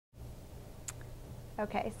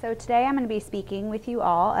Okay, so today I'm going to be speaking with you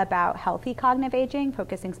all about healthy cognitive aging,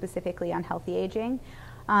 focusing specifically on healthy aging.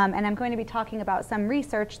 And I'm going to be talking about some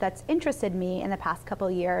research that's interested me in the past couple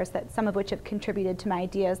of years, that some of which have contributed to my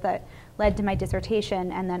ideas that led to my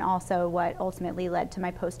dissertation, and then also what ultimately led to my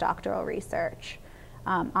postdoctoral research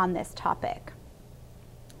on this topic.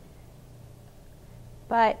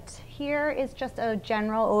 But here is just a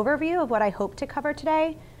general overview of what I hope to cover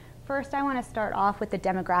today. First, I want to start off with the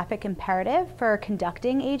demographic imperative for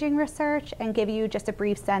conducting aging research and give you just a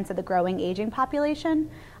brief sense of the growing aging population.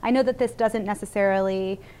 I know that this doesn't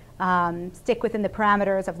necessarily stick within the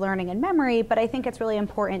parameters of learning and memory, but I think it's really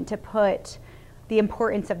important to put the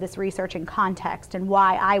importance of this research in context and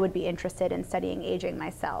why I would be interested in studying aging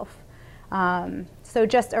myself. So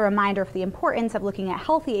just a reminder of the importance of looking at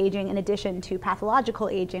healthy aging in addition to pathological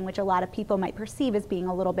aging, which a lot of people might perceive as being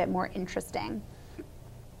a little bit more interesting.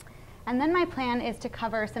 And then my plan is to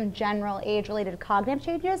cover some general age-related cognitive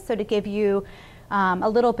changes, so to give you a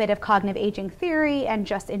little bit of cognitive aging theory and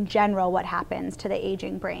just in general what happens to the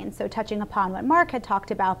aging brain. So touching upon what Mark had talked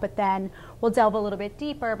about, but then we'll delve a little bit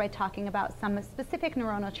deeper by talking about some specific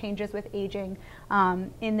neuronal changes with aging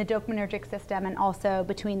in the dopaminergic system and also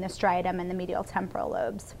between the striatum and the medial temporal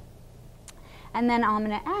lobes. And then I'm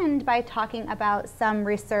going to end by talking about some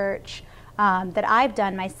research that I've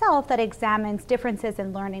done myself that examines differences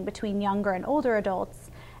in learning between younger and older adults.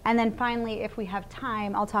 And then finally, if we have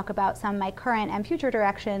time, I'll talk about some of my current and future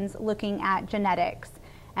directions looking at genetics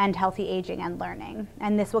and healthy aging and learning.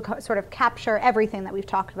 And this will sort of capture everything that we've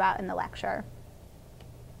talked about in the lecture.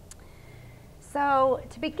 So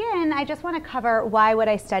to begin, I just want to cover why would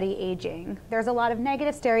I study aging. There's a lot of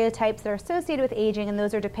negative stereotypes that are associated with aging, and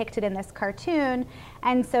those are depicted in this cartoon.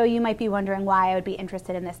 And so you might be wondering why I would be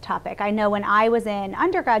interested in this topic. I know when I was in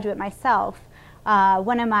undergraduate myself,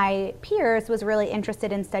 one of my peers was really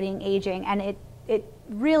interested in studying aging, and it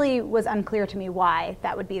really was unclear to me why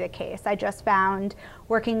that would be the case. I just found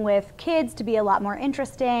working with kids to be a lot more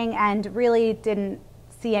interesting and really didn't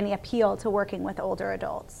see any appeal to working with older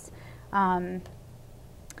adults.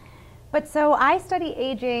 But so I study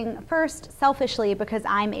aging first selfishly because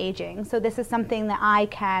I'm aging. So this is something that I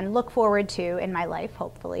can look forward to in my life,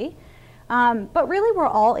 hopefully. But really we're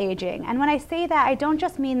all aging. And when I say that, I don't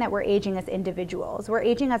just mean that we're aging as individuals. We're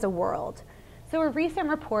aging as a world. So a recent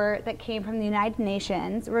report that came from the United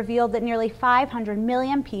Nations revealed that nearly 500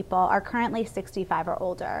 million people are currently 65 or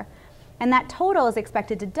older. And that total is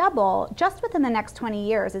expected to double just within the next 20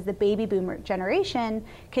 years as the baby boomer generation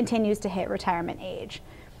continues to hit retirement age.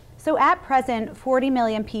 So at present, 40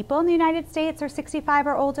 million people in the United States are 65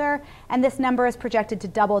 or older, and this number is projected to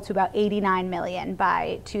double to about 89 million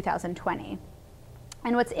by 2020.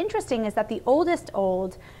 And what's interesting is that the oldest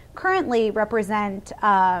old currently represent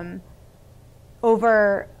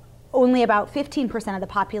over only about 15% of the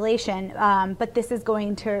population, but this is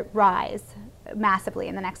going to rise massively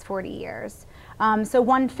in the next 40 years. So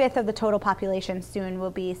 1/5 of the total population soon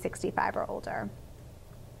will be 65 or older.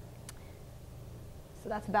 So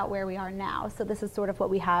that's about where we are now. So this is sort of what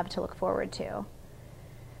we have to look forward to.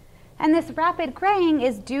 And this rapid graying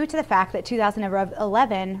is due to the fact that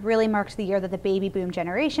 2011 really marked the year that the baby boom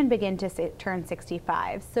generation began to turn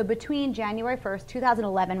 65. So between January 1st,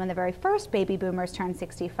 2011, when the very first baby boomers turned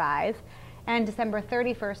 65, and December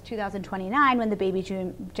 31st, 2029, when the baby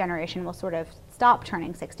generation will sort of stop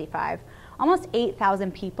turning 65, almost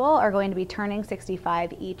 8,000 people are going to be turning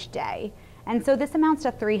 65 each day. And so this amounts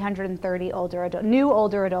to 330 new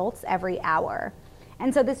older adults every hour.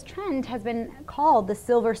 And so this trend has been called the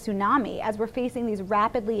silver tsunami as we're facing these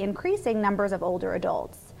rapidly increasing numbers of older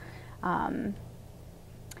adults. And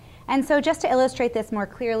so just to illustrate this more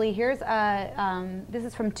clearly, here's this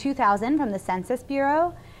is from 2000 from the Census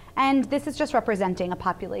Bureau. And this is just representing a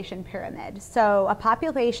population pyramid. So a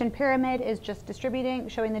population pyramid is just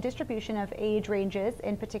showing the distribution of age ranges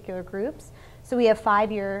in particular groups. So we have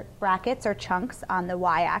 5-year brackets or chunks on the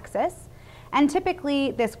y-axis. And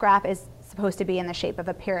typically this graph is supposed to be in the shape of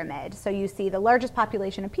a pyramid. So you see the largest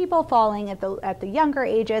population of people falling at the younger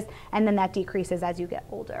ages, and then that decreases as you get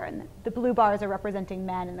older. And the blue bars are representing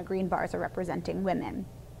men and the green bars are representing women.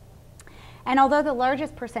 And although the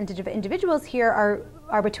largest percentage of individuals here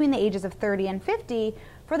are between the ages of 30 and 50,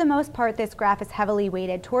 for the most part this graph is heavily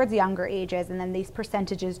weighted towards younger ages, and then these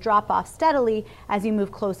percentages drop off steadily as you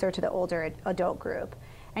move closer to the older adult group.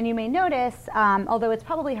 And you may notice, although it's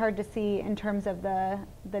probably hard to see in terms of the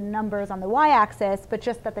numbers on the y-axis, but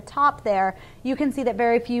just at the top there, you can see that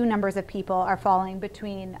very few numbers of people are falling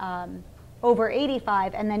between over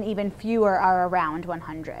 85, and then even fewer are around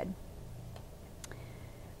 100.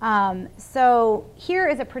 So here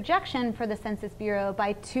is a projection for the Census Bureau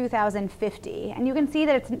by 2050. And you can see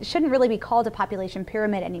that it shouldn't really be called a population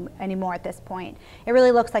pyramid anymore at this point. It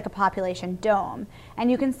really looks like a population dome. And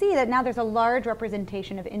you can see that now there's a larger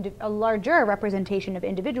representation of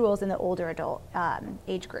individuals in the older adult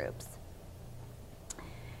age groups.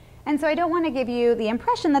 And so I don't want to give you the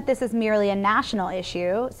impression that this is merely a national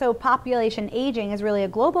issue. So population aging is really a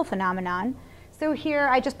global phenomenon. So here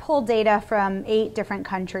I just pulled data from 8 different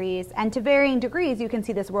countries, and to varying degrees you can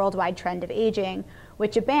see this worldwide trend of aging,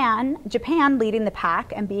 with Japan leading the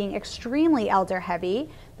pack and being extremely elder heavy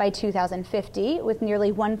by 2050, with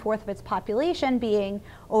nearly 1/4 of its population being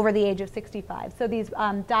over the age of 65. So these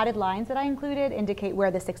dotted lines that I included indicate where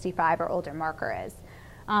the 65 or older marker is.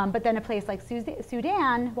 But then a place like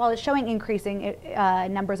Sudan, while it's showing increasing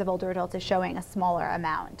numbers of older adults, is showing a smaller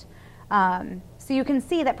amount. So you can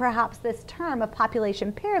see that perhaps this term of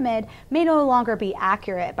population pyramid may no longer be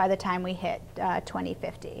accurate by the time we hit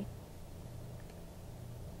 2050.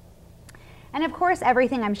 And of course,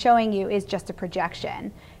 everything I'm showing you is just a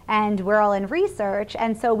projection. And we're all in research,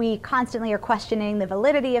 and so we constantly are questioning the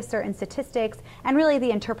validity of certain statistics and really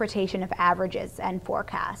the interpretation of averages and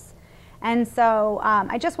forecasts. And so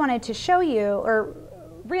I just wanted to show you, or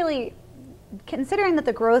really considering that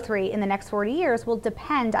the growth rate in the next 40 years will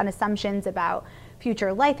depend on assumptions about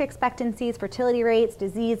future life expectancies, fertility rates,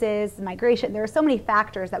 diseases, migration. There are so many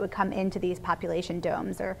factors that would come into these population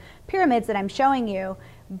domes or pyramids that I'm showing you.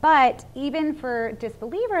 But even for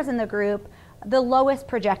disbelievers in the group, the lowest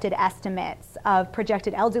projected estimates of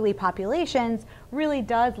projected elderly populations really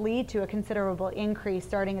does lead to a considerable increase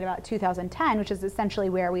starting at about 2010, which is essentially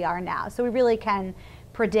where we are now. So we really can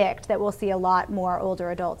predict that we'll see a lot more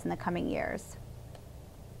older adults in the coming years.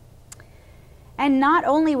 And not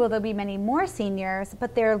only will there be many more seniors,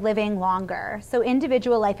 but they're living longer. So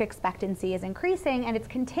individual life expectancy is increasing, and it's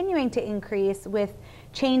continuing to increase with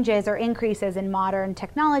changes or increases in modern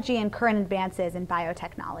technology and current advances in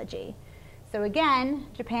biotechnology. So again,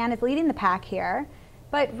 Japan is leading the pack here,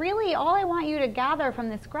 but really all I want you to gather from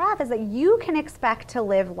this graph is that you can expect to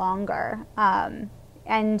live longer.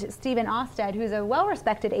 And Stephen Osted, who's a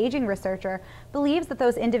well-respected aging researcher, believes that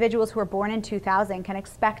those individuals who were born in 2000 can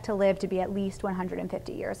expect to live to be at least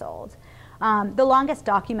 150 years old. The longest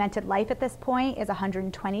documented life at this point is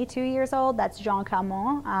 122 years old. That's Jean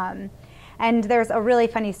Calment. And there's a really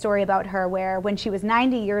funny story about her where when she was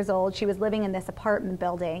 90 years old, she was living in this apartment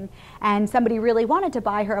building, and somebody really wanted to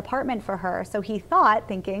buy her apartment for her. So he thought,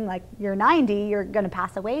 thinking like, you're 90, you're going to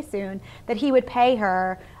pass away soon, that he would pay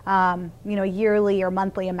her yearly or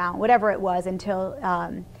monthly amount, whatever it was,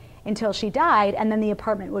 until she died, and then the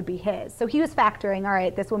apartment would be his. So he was factoring, all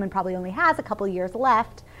right, this woman probably only has a couple years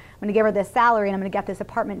left. I'm going to give her this salary, and I'm going to get this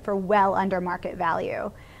apartment for well under market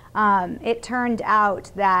value. It turned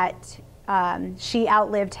out that she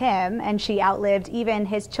outlived him, and she outlived even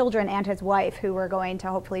his children and his wife, who were going to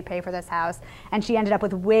hopefully pay for this house. And she ended up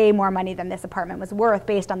with way more money than this apartment was worth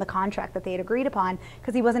based on the contract that they had agreed upon,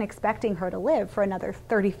 because he wasn't expecting her to live for another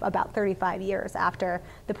about 35 years after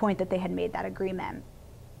the point that they had made that agreement.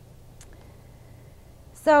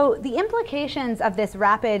 So the implications of this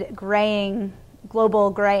rapid global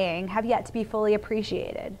graying have yet to be fully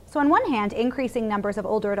appreciated. So on one hand, increasing numbers of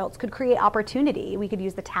older adults could create opportunity. We could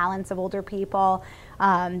use the talents of older people,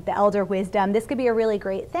 the elder wisdom. This could be a really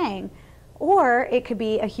great thing. Or it could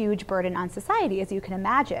be a huge burden on society, as you can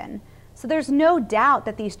imagine. So there's no doubt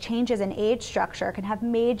that these changes in age structure can have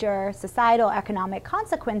major societal economic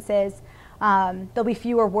consequences. There'll be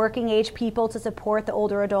fewer working age people to support the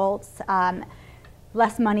older adults,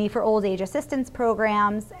 less money for old age assistance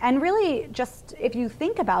programs, and really just, if you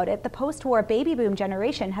think about it, the post-war baby boom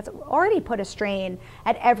generation has already put a strain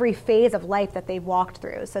at every phase of life that they've walked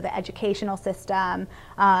through. So the educational system,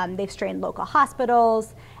 they've strained local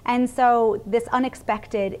hospitals, and so this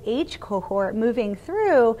unexpected age cohort moving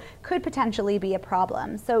through could potentially be a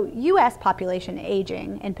problem. So US population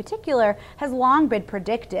aging in particular has long been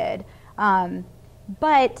predicted,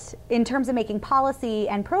 but in terms of making policy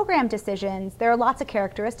and program decisions, there are lots of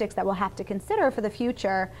characteristics that we'll have to consider for the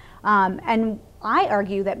future. And I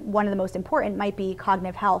argue that one of the most important might be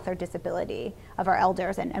cognitive health or disability of our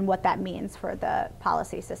elders and what that means for the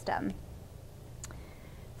policy system.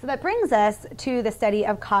 So that brings us to the study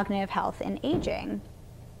of cognitive health in aging.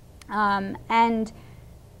 And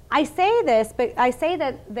I say this, but I say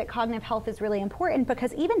that cognitive health is really important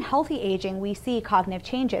because even healthy aging, we see cognitive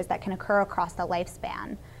changes that can occur across the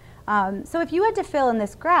lifespan. So if you had to fill in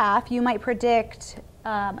this graph, you might predict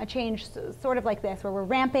a change sort of like this, where we're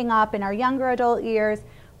ramping up in our younger adult years,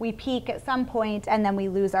 we peak at some point, and then we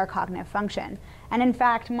lose our cognitive function. And in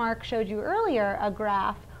fact, Mark showed you earlier a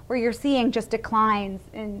graph where you're seeing just declines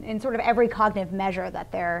in sort of every cognitive measure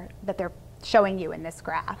that they're showing you in this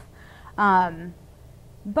graph.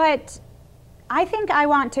 But I think I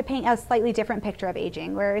want to paint a slightly different picture of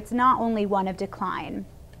aging, where it's not only one of decline.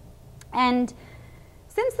 And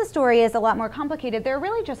since the story is a lot more complicated, there are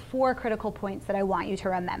really just 4 critical points that I want you to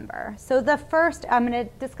remember. So the first, I'm going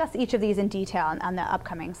to discuss each of these in detail on the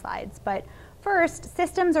upcoming slides. But first,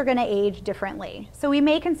 systems are going to age differently. So we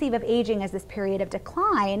may conceive of aging as this period of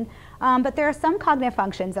decline, but there are some cognitive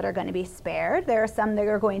functions that are going to be spared. There are some that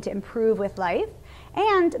are going to improve with life.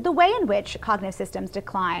 And the way in which cognitive systems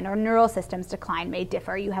decline or neural systems decline may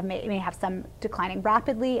differ. You may have some declining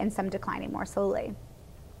rapidly and some declining more slowly.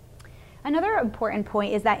 Another important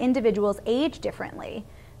point is that individuals age differently.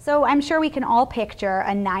 So I'm sure we can all picture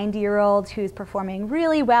a 90-year-old who's performing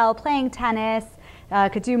really well, playing tennis,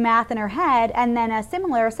 could do math in her head, and then a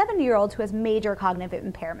similar 70-year-old who has major cognitive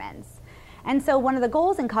impairments. And so one of the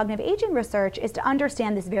goals in cognitive aging research is to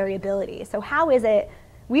understand this variability. So how is it,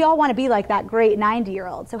 we all want to be like that great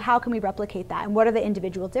 90-year-old, so how can we replicate that, and what are the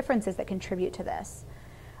individual differences that contribute to this?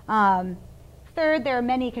 Third, there are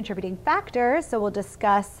many contributing factors, so we'll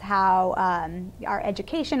discuss how our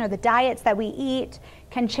education or the diets that we eat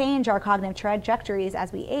can change our cognitive trajectories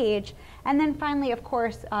as we age. And then finally, of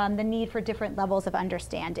course, the need for different levels of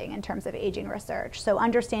understanding in terms of aging research. So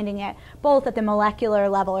understanding it both at the molecular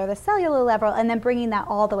level or the cellular level, and then bringing that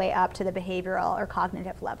all the way up to the behavioral or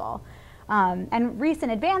cognitive level. And recent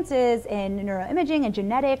advances in neuroimaging and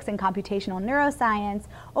genetics and computational neuroscience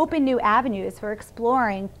open new avenues for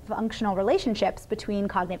exploring functional relationships between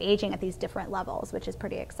cognitive aging at these different levels, which is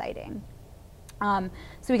pretty exciting. So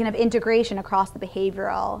we can have integration across the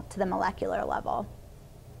behavioral to the molecular level.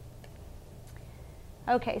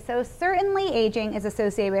 Okay, so certainly aging is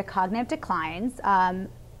associated with cognitive declines,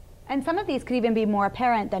 and some of these could even be more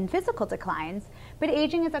apparent than physical declines, but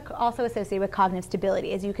aging is also associated with cognitive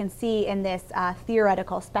stability, as you can see in this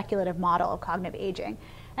theoretical speculative model of cognitive aging.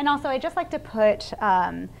 And also, I just like to put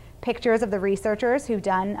pictures of the researchers who've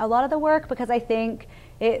done a lot of the work, because I think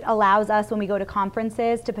it allows us, when we go to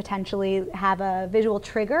conferences, to potentially have a visual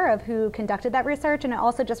trigger of who conducted that research, and it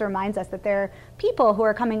also just reminds us that there are people who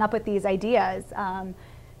are coming up with these ideas.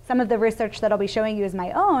 Some of the research that I'll be showing you is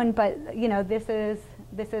my own, but you know, this is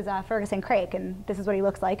Ferguson Craik, and this is what he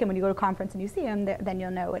looks like, and when you go to a conference and you see him, then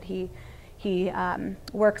you'll know what he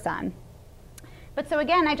works on. But so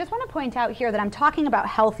again, I just want to point out here that I'm talking about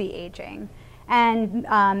healthy aging,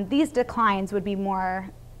 and these declines would be more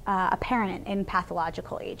apparent in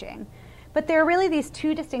pathological aging. But there are really these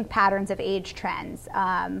 2 distinct patterns of age trends,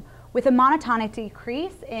 with a monotonic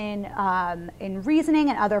decrease in reasoning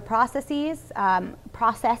and other processes,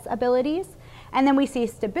 process abilities. And then we see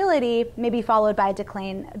stability, maybe followed by a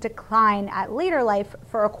decline at later life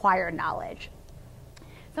for acquired knowledge.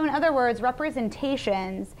 So in other words,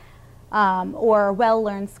 representations or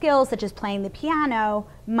well-learned skills, such as playing the piano,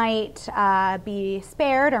 might be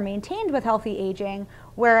spared or maintained with healthy aging,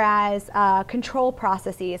 whereas control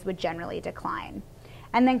processes would generally decline.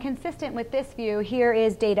 And then consistent with this view, here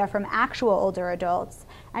is data from actual older adults.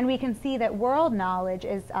 And we can see that world knowledge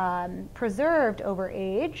is preserved over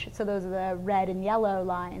age, so those are the red and yellow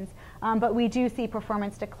lines, but we do see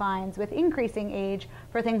performance declines with increasing age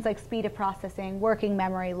for things like speed of processing, working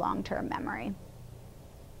memory, long-term memory.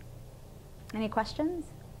 Any questions?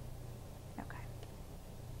 Okay.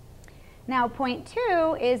 Now, point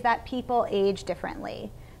 2 is that people age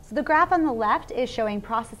differently. So the graph on the left is showing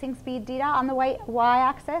processing speed data on the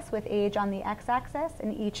y-axis with age on the x-axis,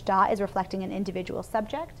 and each dot is reflecting an individual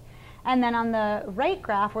subject. And then on the right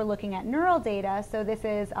graph, we're looking at neural data. So this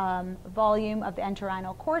is volume of the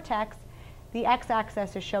entorhinal cortex. The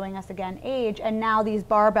x-axis is showing us, again, age, and now these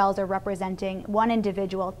barbells are representing one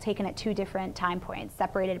individual taken at 2 different time points,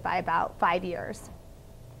 separated by about 5 years.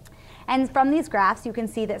 And from these graphs, you can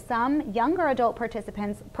see that some younger adult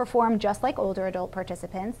participants perform just like older adult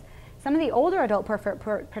participants. Some of the older adult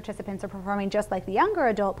participants are performing just like the younger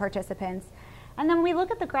adult participants. And then when we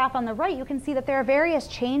look at the graph on the right, you can see that there are various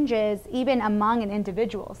changes even among an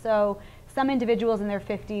individual. So some individuals in their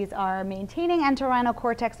 50s are maintaining entorhinal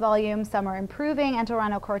cortex volume, some are improving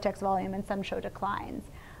entorhinal cortex volume, and some show declines.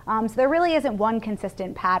 So there really isn't one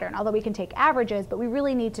consistent pattern, although we can take averages, but we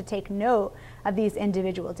really need to take note of these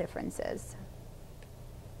individual differences.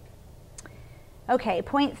 Okay,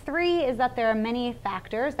 point 3 is that there are many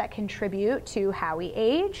factors that contribute to how we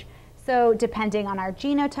age. So depending on our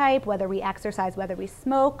genotype, whether we exercise, whether we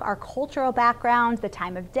smoke, our cultural background, the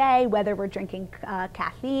time of day, whether we're drinking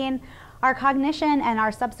caffeine, our cognition and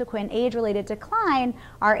our subsequent age-related decline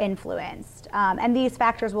are influenced. And these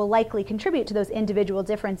factors will likely contribute to those individual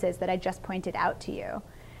differences that I just pointed out to you.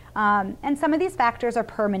 And some of these factors are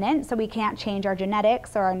permanent, so we can't change our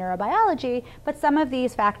genetics or our neurobiology, but some of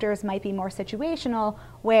these factors might be more situational,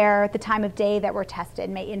 where the time of day that we're tested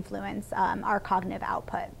may influence our cognitive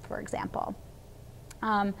output, for example.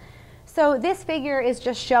 So this figure is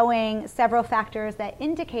just showing several factors that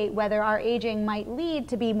indicate whether our aging might lead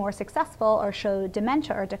to be more successful or show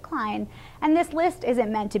dementia or decline. And this list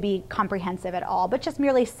isn't meant to be comprehensive at all, but just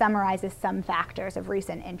merely summarizes some factors of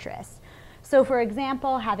recent interest. So for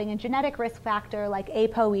example, having a genetic risk factor like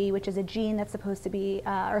ApoE, which is a gene that's supposed to be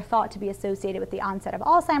or thought to be associated with the onset of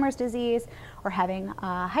Alzheimer's disease, or having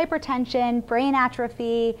hypertension, brain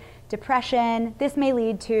atrophy, depression, this may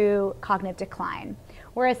lead to cognitive decline.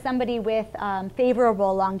 Whereas somebody with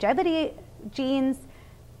favorable longevity genes,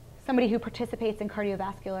 somebody who participates in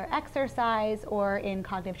cardiovascular exercise or in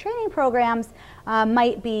cognitive training programs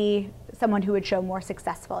might be someone who would show more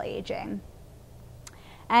successful aging.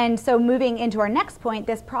 And so moving into our next point,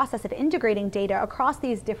 this process of integrating data across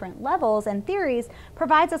these different levels and theories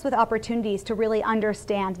provides us with opportunities to really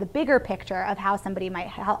understand the bigger picture of how somebody might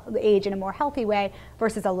age in a more healthy way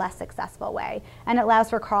versus a less successful way. And it allows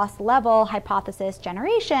for cross-level hypothesis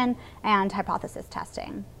generation and hypothesis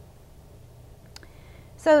testing.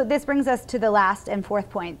 So this brings us to the last and fourth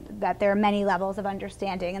point, that there are many levels of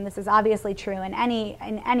understanding, and this is obviously true in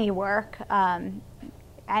any work.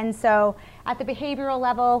 And so at the behavioral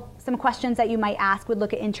level, some questions that you might ask would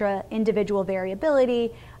look at intra-individual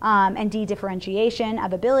variability and de-differentiation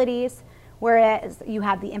of abilities. Whereas you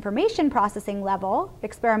have the information processing level,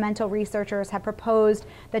 experimental researchers have proposed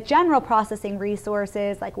that general processing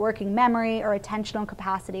resources like working memory or attentional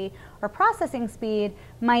capacity or processing speed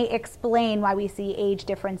might explain why we see age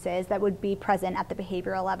differences that would be present at the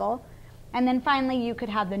behavioral level. And then finally, you could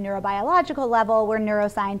have the neurobiological level, where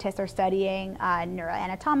neuroscientists are studying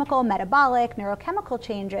neuroanatomical, metabolic, neurochemical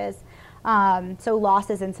changes, so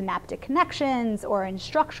losses in synaptic connections, or in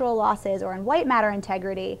structural losses, or in white matter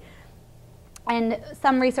integrity. And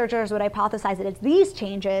some researchers would hypothesize that it's these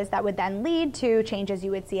changes that would then lead to changes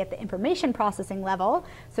you would see at the information processing level,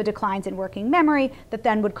 so declines in working memory, that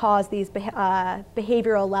then would cause these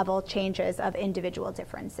behavioral level changes of individual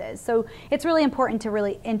differences. So it's really important to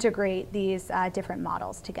really integrate these different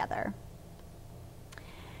models together.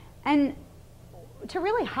 And to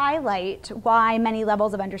really highlight why many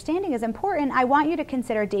levels of understanding is important, I want you to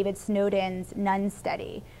consider David Snowden's NUN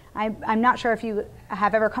study. I'm not sure if you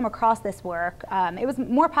have ever come across this work. It was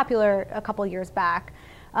more popular a couple years back,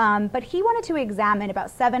 but he wanted to examine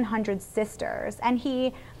about 700 sisters, and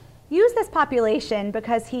he used this population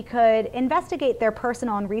because he could investigate their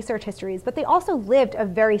personal and research histories, but they also lived a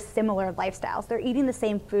very similar lifestyles. They're eating the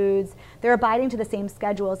same foods, they're abiding to the same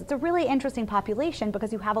schedules. It's a really interesting population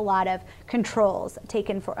because you have a lot of controls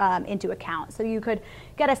taken into account. So you could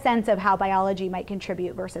get a sense of how biology might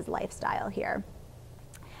contribute versus lifestyle here.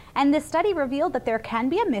 And this study revealed that there can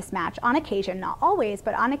be a mismatch on occasion, not always,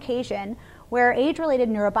 but on occasion, where age-related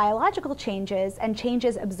neurobiological changes and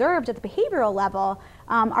changes observed at the behavioral level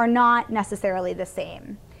are not necessarily the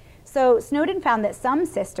same. So Snowden found that some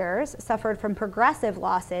sisters suffered from progressive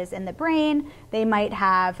losses in the brain. They might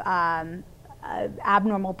have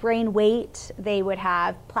abnormal brain weight. They would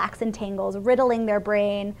have plaques and tangles riddling their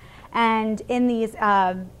brain. And in these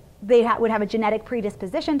they would have a genetic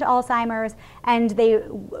predisposition to Alzheimer's, and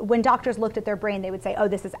when doctors looked at their brain, they would say, oh,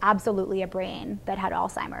 this is absolutely a brain that had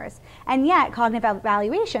Alzheimer's. And yet, cognitive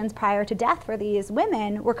evaluations prior to death for these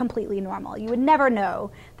women were completely normal. You would never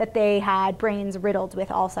know that they had brains riddled with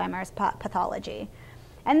Alzheimer's pathology.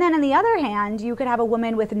 And then on the other hand, you could have a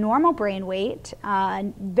woman with normal brain weight,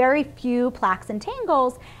 very few plaques and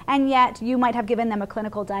tangles, and yet you might have given them a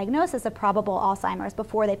clinical diagnosis of probable Alzheimer's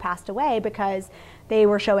before they passed away because they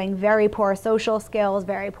were showing very poor social skills,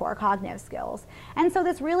 very poor cognitive skills. And so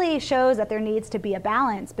this really shows that there needs to be a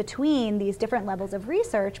balance between these different levels of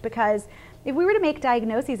research, because if we were to make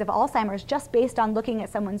diagnoses of Alzheimer's just based on looking at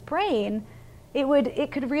someone's brain,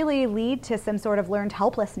 it could really lead to some sort of learned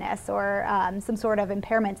helplessness or some sort of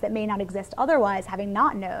impairments that may not exist otherwise, having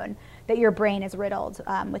not known that your brain is riddled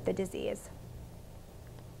with the disease.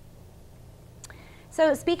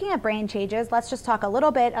 So speaking of brain changes, let's just talk a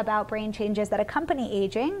little bit about brain changes that accompany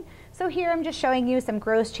aging. So here I'm just showing you some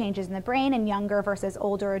gross changes in the brain in younger versus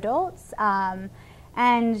older adults.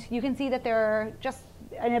 And you can see that there are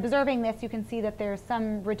in observing this, you can see that there's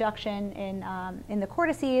some reduction in the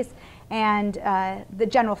cortices and the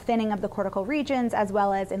general thinning of the cortical regions, as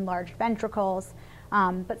well as enlarged ventricles.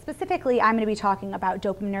 But specifically, I'm going to be talking about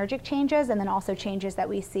dopaminergic changes and then also changes that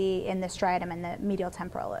we see in the striatum and the medial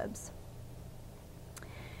temporal lobes.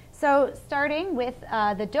 So starting with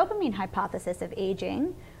the dopamine hypothesis of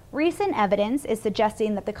aging, Recent evidence is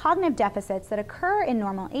suggesting that the cognitive deficits that occur in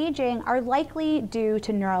normal aging are likely due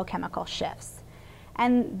to neurochemical shifts.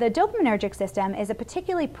 And the dopaminergic system is a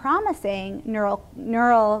particularly promising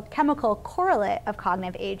neurochemical correlate of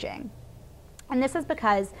cognitive aging. And this is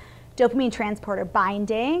because dopamine transporter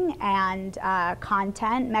binding and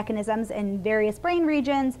content mechanisms in various brain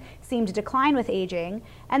regions seem to decline with aging.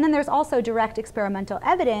 And then there's also direct experimental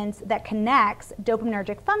evidence that connects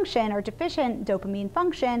dopaminergic function or deficient dopamine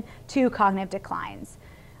function to cognitive declines.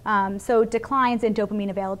 So declines in dopamine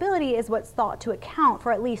availability is what's thought to account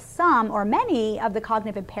for at least some or many of the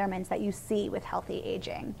cognitive impairments that you see with healthy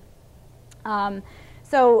aging.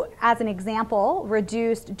 So as an example,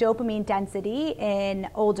 reduced dopamine density in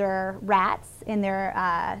older rats in their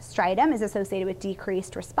striatum is associated with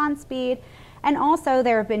decreased response speed. And also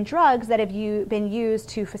there have been drugs that have been used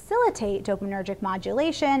to facilitate dopaminergic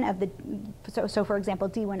modulation of so for example,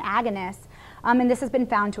 D1 agonists. And this has been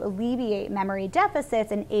found to alleviate memory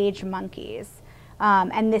deficits in aged monkeys.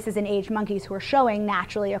 And this is in aged monkeys who are showing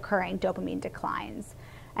naturally occurring dopamine declines.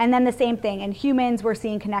 And then the same thing, in humans, we're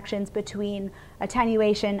seeing connections between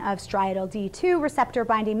attenuation of striatal D2 receptor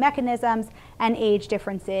binding mechanisms and age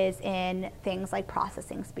differences in things like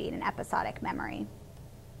processing speed and episodic memory.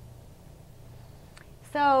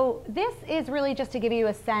 So this is really just to give you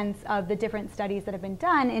a sense of the different studies that have been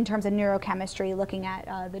done in terms of neurochemistry, looking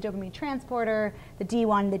at the dopamine transporter, the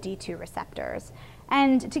D1, the D2 receptors.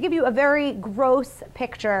 And to give you a very gross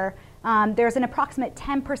picture, there's an approximate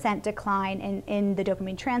 10% decline in the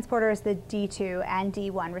dopamine transporters, the D2 and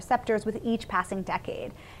D1 receptors with each passing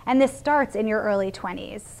decade. And this starts in your early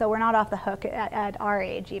 20s, so we're not off the hook at our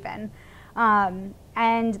age even.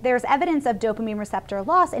 And there's evidence of dopamine receptor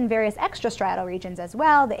loss in various extrastriatal regions as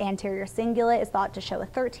well. The anterior cingulate is thought to show a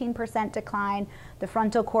 13% decline. The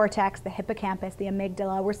frontal cortex, the hippocampus, the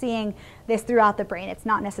amygdala, we're seeing this throughout the brain. It's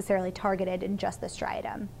not necessarily targeted in just the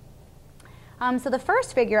striatum. So the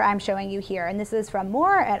first figure I'm showing you here, and this is from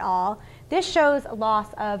Moore et al., this shows a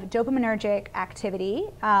loss of dopaminergic activity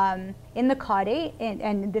in the caudate,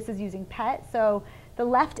 and this is using PET. So the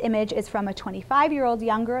left image is from a 25-year-old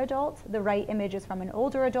younger adult. The right image is from an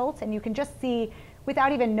older adult. And you can just see,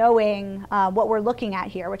 without even knowing what we're looking at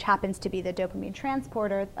here, which happens to be the dopamine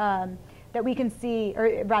transporter, that we can see,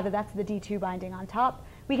 or rather that's the D2 binding on top,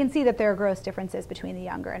 we can see that there are gross differences between the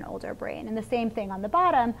younger and older brain. And the same thing on the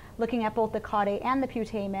bottom, looking at both the caudate and the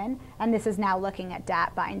putamen, and this is now looking at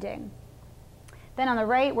DAT binding. Then on the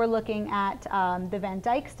right, we're looking at the Van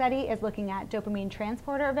Dyke study is looking at dopamine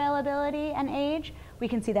transporter availability and age. We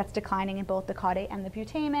can see that's declining in both the caudate and the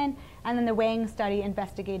putamen. And then the Wang study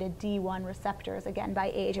investigated D1 receptors, again by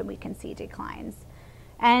age, and we can see declines.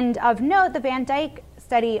 And of note, the Van Dyke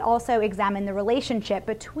study also examined the relationship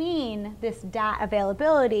between this DAT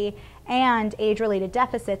availability and age-related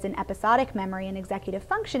deficits in episodic memory and executive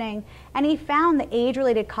functioning, and he found that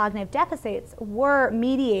age-related cognitive deficits were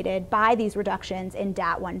mediated by these reductions in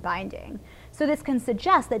DAT1 binding. So this can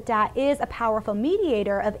suggest that DAT is a powerful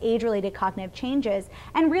mediator of age-related cognitive changes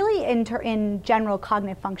and really in general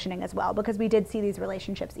cognitive functioning as well, because we did see these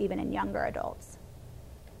relationships even in younger adults.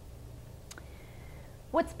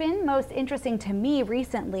 What's been most interesting to me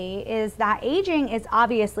recently is that aging is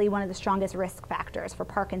obviously one of the strongest risk factors for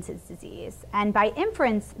Parkinson's disease. And by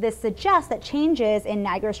inference, this suggests that changes in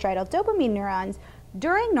nigrostriatal dopamine neurons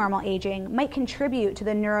during normal aging might contribute to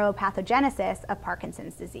the neuropathogenesis of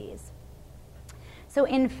Parkinson's disease. So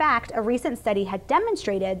in fact, a recent study had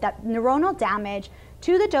demonstrated that neuronal damage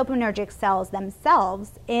to the dopaminergic cells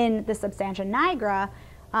themselves in the substantia nigra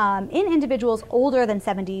in individuals older than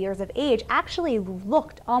 70 years of age actually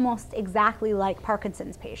looked almost exactly like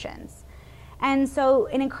Parkinson's patients. And so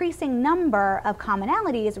an increasing number of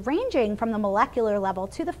commonalities ranging from the molecular level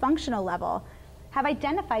to the functional level have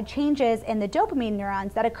identified changes in the dopamine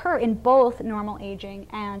neurons that occur in both normal aging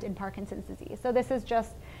and in Parkinson's disease. So this is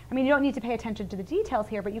just, I mean, you don't need to pay attention to the details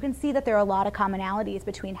here, but you can see that there are a lot of commonalities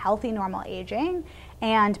between healthy normal aging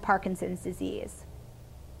and Parkinson's disease.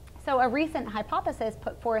 So a recent hypothesis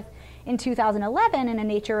put forth in 2011 in a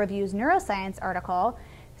Nature Reviews Neuroscience article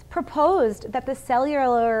proposed that the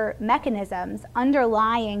cellular mechanisms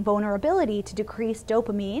underlying vulnerability to decreased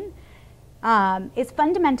dopamine is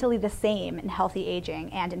fundamentally the same in healthy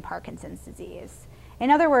aging and in Parkinson's disease.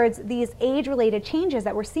 In other words, these age-related changes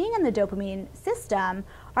that we're seeing in the dopamine system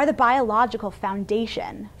are the biological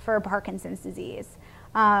foundation for Parkinson's disease.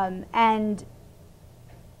 And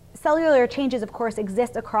cellular changes, of course,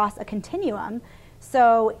 exist across a continuum.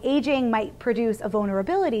 So aging might produce a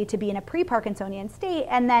vulnerability to be in a pre-Parkinsonian state,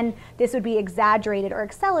 and then this would be exaggerated or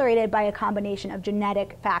accelerated by a combination of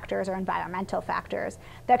genetic factors or environmental factors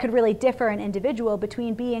that could really differ an individual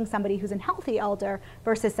between being somebody who's a healthy elder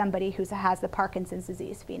versus somebody who has the Parkinson's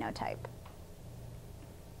disease phenotype.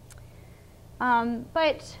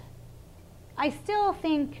 But I still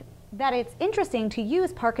think that it's interesting to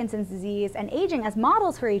use Parkinson's disease and aging as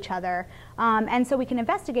models for each other, and so we can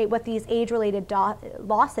investigate what these age-related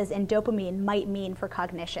losses in dopamine might mean for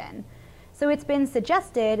cognition. So it's been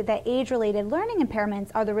suggested that age-related learning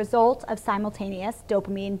impairments are the result of simultaneous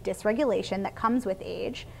dopamine dysregulation that comes with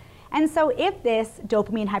age. And so if this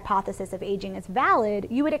dopamine hypothesis of aging is valid,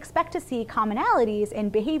 you would expect to see commonalities in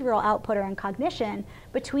behavioral output or in cognition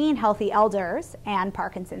between healthy elders and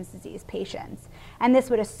Parkinson's disease patients. And this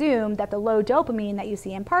would assume that the low dopamine that you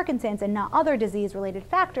see in Parkinson's and not other disease-related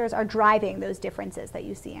factors are driving those differences that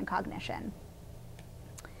you see in cognition.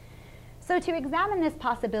 So to examine this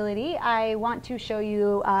possibility, I want to show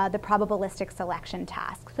you the probabilistic selection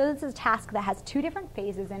task. So this is a task that has two different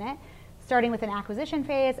phases in it, starting with an acquisition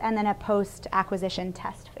phase and then a post-acquisition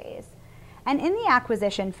test phase. And in the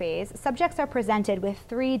acquisition phase, subjects are presented with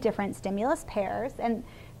 3 different stimulus pairs, and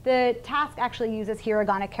the task actually uses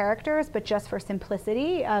hiragana characters, but just for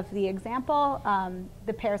simplicity of the example,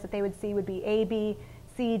 the pairs that they would see would be A, B,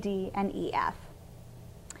 C, D, and E, F.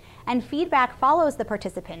 And feedback follows the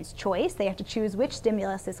participant's choice. They have to choose which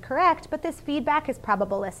stimulus is correct, but this feedback is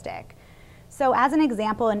probabilistic. So as an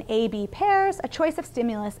example, in A-B pairs, a choice of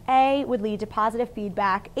stimulus A would lead to positive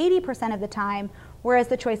feedback 80% of the time, whereas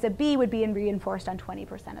the choice of B would be reinforced on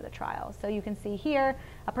 20% of the trial. So you can see here,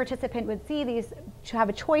 a participant would see these, have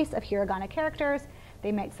a choice of hiragana characters.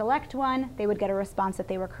 They might select one. They would get a response that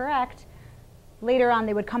they were correct. Later on,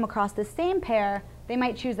 they would come across the same pair. They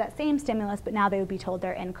might choose that same stimulus, but now they would be told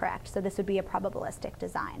they're incorrect. So this would be a probabilistic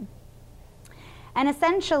design. And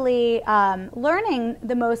essentially, learning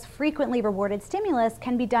the most frequently rewarded stimulus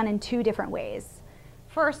can be done in 2 different ways.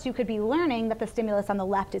 First, you could be learning that the stimulus on the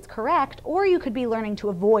left is correct, or you could be learning to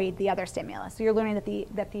avoid the other stimulus. So you're learning that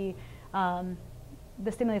the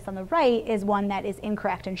stimulus on the right is one that is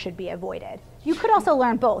incorrect and should be avoided. You could also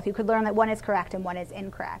learn both. You could learn that one is correct and one is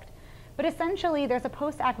incorrect. But essentially, there's a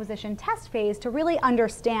post-acquisition test phase to really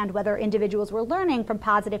understand whether individuals were learning from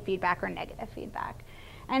positive feedback or negative feedback.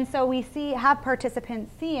 And so we have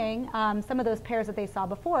participants seeing some of those pairs that they saw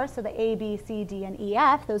before, so the A, B, C, D, and E,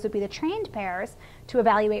 F, those would be the trained pairs to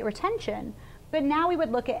evaluate retention. But now we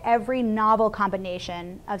would look at every novel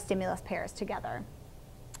combination of stimulus pairs together.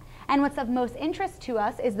 And what's of most interest to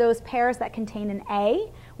us is those pairs that contain an A,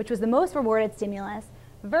 which was the most rewarded stimulus,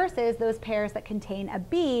 versus those pairs that contain a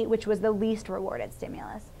B, which was the least rewarded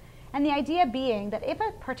stimulus. And the idea being that if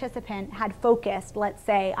a participant had focused, let's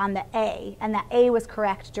say, on the A, and that A was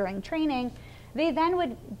correct during training, they then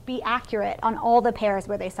would be accurate on all the pairs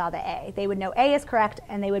where they saw the A. They would know A is correct,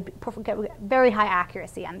 and they would get very high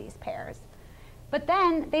accuracy on these pairs. But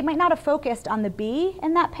then they might not have focused on the B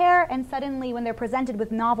in that pair, and suddenly when they're presented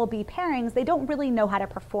with novel B pairings, they don't really know how to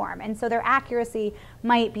perform, and so their accuracy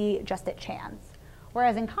might be just at chance.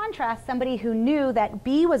 Whereas in contrast, somebody who knew that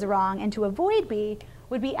B was wrong and to avoid B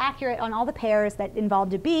would be accurate on all the pairs that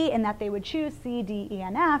involved a B, in that they would choose C, D, E,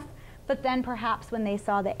 and F, but then perhaps when they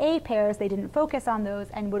saw the A pairs, they didn't focus on those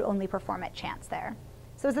and would only perform at chance there.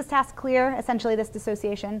 So is this task clear, essentially this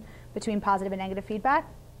dissociation between positive and negative feedback?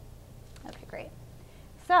 Okay, great.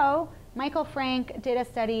 So Michael Frank did a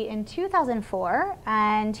study in 2004,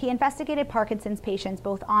 and he investigated Parkinson's patients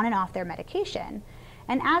both on and off their medication.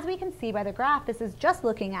 And as we can see by the graph, this is just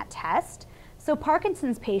looking at test. So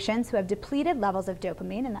Parkinson's patients who have depleted levels of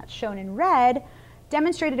dopamine, and that's shown in red,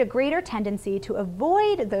 demonstrated a greater tendency to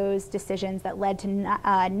avoid those decisions that led to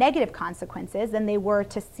negative consequences than they were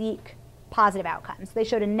to seek positive outcomes. They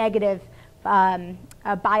showed a negative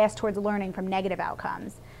a bias towards learning from negative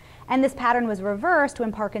outcomes. And this pattern was reversed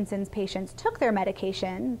when Parkinson's patients took their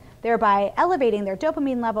medication, thereby elevating their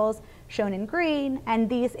dopamine levels, shown in green, and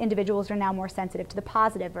these individuals are now more sensitive to the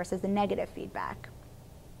positive versus the negative feedback.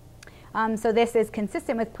 So this is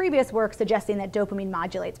consistent with previous work suggesting that dopamine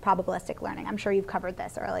modulates probabilistic learning. I'm sure you've covered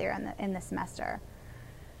this earlier in the semester.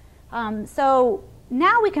 So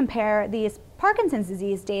now we compare these Parkinson's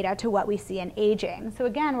disease data to what we see in aging. So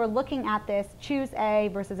again, we're looking at this choose A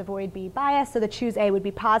versus avoid B bias. So the choose A would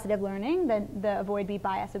be positive learning, the avoid B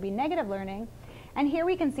bias would be negative learning. And here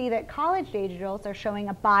we can see that college-age adults are showing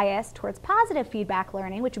a bias towards positive feedback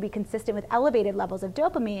learning, which would be consistent with elevated levels of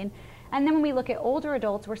dopamine. And then when we look at older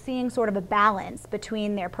adults, we're seeing sort of a balance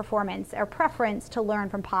between their performance or preference to learn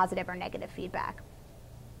from positive or negative feedback.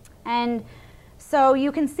 And So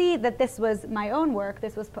you can see that this was my own work.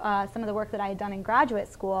 This was some of the work that I had done in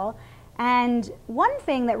graduate school. And one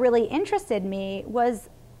thing that really interested me was,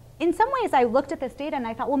 in some ways I looked at this data and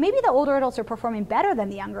I thought, well, maybe the older adults are performing better than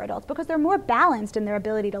the younger adults because they're more balanced in their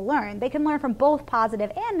ability to learn. They can learn from both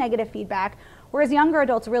positive and negative feedback, whereas younger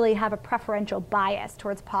adults really have a preferential bias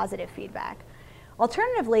towards positive feedback.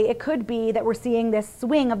 Alternatively, it could be that we're seeing this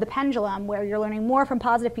swing of the pendulum where you're learning more from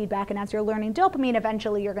positive feedback, and as you're learning dopamine,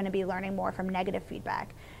 eventually you're going to be learning more from negative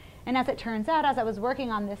feedback. And as it turns out, as I was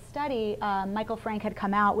working on this study, Michael Frank had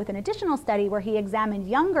come out with an additional study where he examined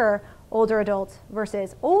younger older adults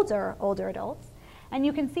versus older adults. And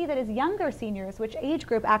you can see that as younger seniors, which age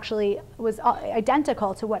group actually was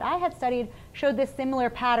identical to what I had studied, showed this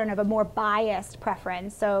similar pattern of a more biased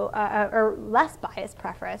preference, so or less biased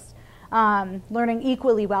preference, learning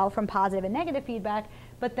equally well from positive and negative feedback.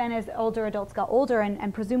 But then as older adults got older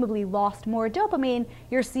and presumably lost more dopamine,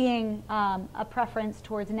 you're seeing a preference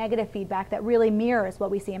towards negative feedback that really mirrors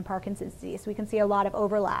what we see in Parkinson's disease. We can see a lot of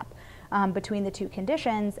overlap between the two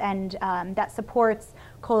conditions, and that supports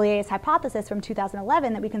Collier's hypothesis from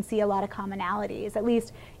 2011 that we can see a lot of commonalities, at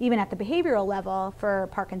least even at the behavioral level, for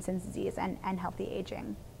Parkinson's disease and healthy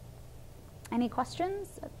aging. Any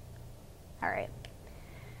questions? All right.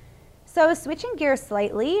 So switching gears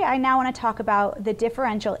slightly, I now want to talk about the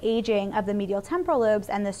differential aging of the medial temporal lobes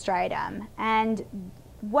and the striatum. And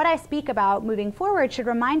what I speak about moving forward should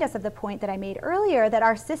remind us of the point that I made earlier, that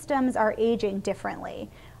our systems are aging differently,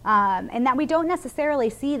 and that we don't necessarily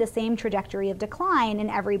see the same trajectory of decline in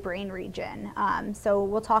every brain region. So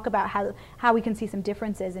we'll talk about how we can see some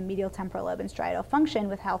differences in medial temporal lobe and striatal function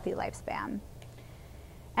with healthy lifespan.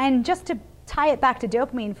 And just to tie it back to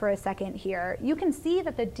dopamine for a second here, you can see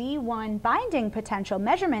that the D1 binding potential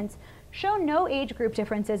measurements show no age group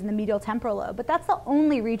differences in the medial temporal lobe, but that's the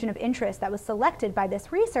only region of interest that was selected by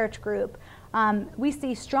this research group. We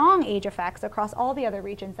see strong age effects across all the other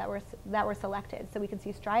regions that were selected. So we can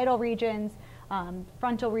see striatal regions,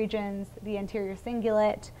 frontal regions, the anterior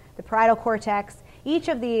cingulate, the parietal cortex. Each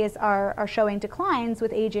of these are showing declines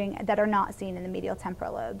with aging that are not seen in the medial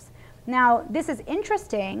temporal lobes. Now, this is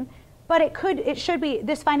interesting, but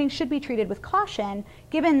this finding should be treated with caution,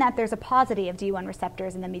 given that there's a paucity of D1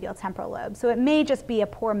 receptors in the medial temporal lobe. So it may just be a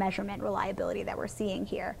poor measurement reliability that we're seeing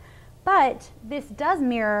here. But this does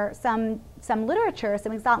mirror some literature,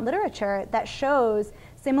 some extant literature that shows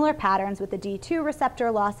similar patterns with the D2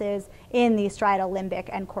 receptor losses in the striatal, limbic,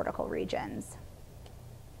 and cortical regions.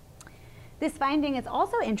 This finding is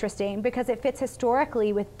also interesting because it fits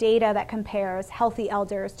historically with data that compares healthy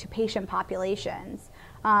elders to patient populations.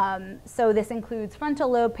 So this includes frontal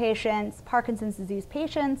lobe patients, Parkinson's disease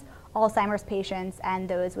patients, Alzheimer's patients, and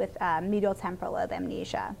those with medial temporal lobe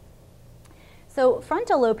amnesia. So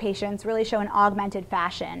frontal lobe patients really show an augmented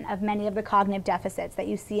fashion of many of the cognitive deficits that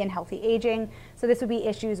you see in healthy aging. So this would be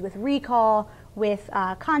issues with recall, with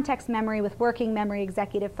context memory, with working memory,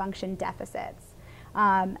 executive function deficits.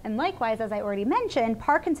 And likewise, as I already mentioned,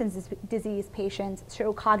 Parkinson's disease patients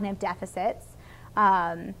show cognitive deficits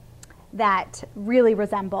that really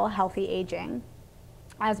resemble healthy aging,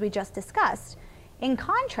 as we just discussed. In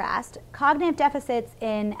contrast, cognitive deficits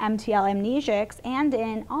in MTL amnesics and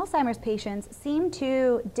in Alzheimer's patients seem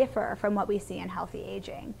to differ from what we see in healthy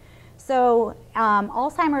aging. So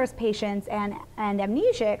Alzheimer's patients and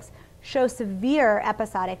amnesics show severe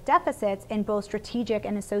episodic deficits in both strategic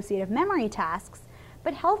and associative memory tasks,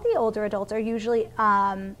 but healthy older adults are usually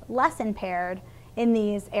less impaired in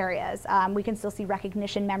these areas. We can still see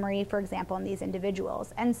recognition memory, for example, in these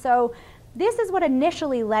individuals. And so this is what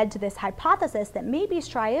initially led to this hypothesis that maybe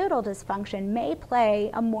striatal dysfunction may play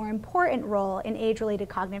a more important role in age-related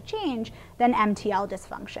cognitive change than MTL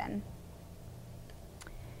dysfunction.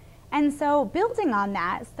 And so building on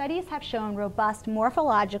that, studies have shown robust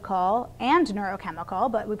morphological and neurochemical,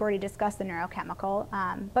 but we've already discussed the neurochemical,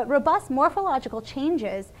 but robust morphological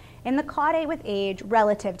changes in the caudate with age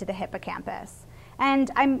relative to the hippocampus.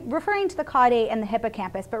 And I'm referring to the caudate and the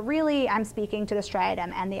hippocampus, but really I'm speaking to the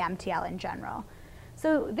striatum and the MTL in general.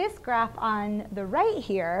 So this graph on the right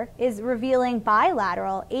here is revealing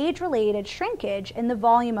bilateral age-related shrinkage in the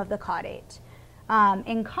volume of the caudate.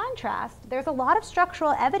 In contrast, there's a lot of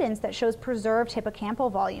structural evidence that shows preserved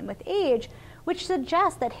hippocampal volume with age, which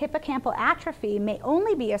suggests that hippocampal atrophy may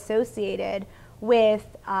only be associated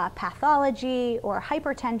with pathology or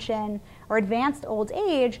hypertension or advanced old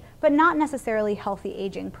age, but not necessarily healthy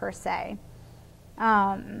aging per se.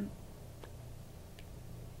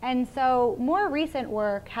 And so more recent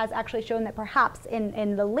work has actually shown that perhaps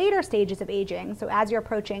in the later stages of aging, so as you're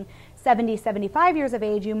approaching 70, 75 years of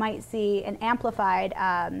age, you might see an amplified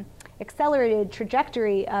accelerated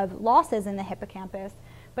trajectory of losses in the hippocampus,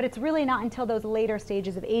 but it's really not until those later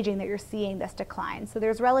stages of aging that you're seeing this decline. So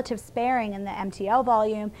there's relative sparing in the MTL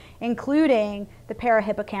volume, including the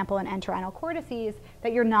parahippocampal and entorhinal cortices,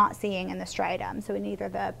 that you're not seeing in the striatum, so in either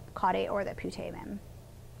the caudate or the putamen.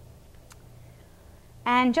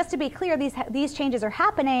 And just to be clear, these changes are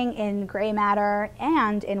happening in gray matter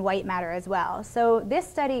and in white matter as well. So this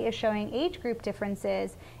study is showing age group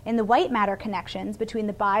differences in the white matter connections between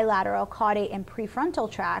the bilateral caudate and prefrontal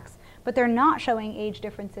tracts, but they're not showing age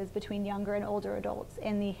differences between younger and older adults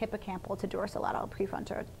in the hippocampal to dorsolateral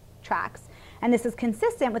prefrontal tracts. And this is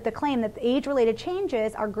consistent with the claim that the age-related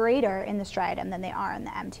changes are greater in the striatum than they are in the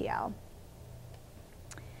MTL.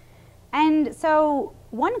 And so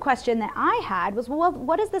one question that I had was, well,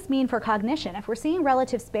 what does this mean for cognition? If we're seeing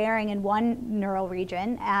relative sparing in one neural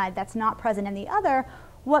region that's not present in the other,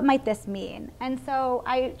 what might this mean? And so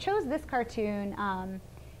I chose this cartoon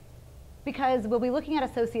because we'll be looking at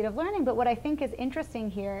associative learning, but what I think is interesting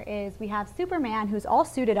here is we have Superman who's all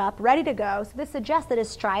suited up, ready to go. So this suggests that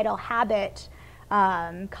his striatal habit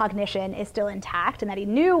cognition is still intact and that he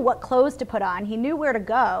knew what clothes to put on, he knew where to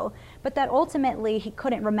go, but that ultimately he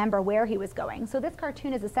couldn't remember where he was going. So this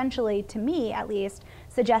cartoon is essentially, to me at least,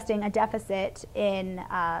 suggesting a deficit in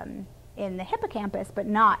the hippocampus, but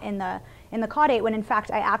not in the caudate, when in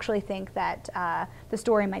fact I actually think that the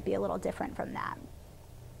story might be a little different from that.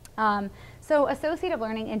 So associative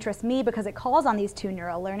learning interests me because it calls on these two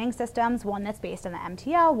neural learning systems, one that's based on the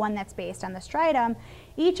MTL, one that's based on the striatum,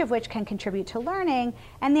 each of which can contribute to learning.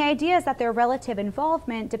 And the idea is that their relative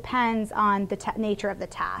involvement depends on the nature of the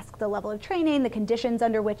task, the level of training, the conditions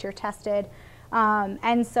under which you're tested.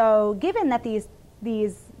 And so given that these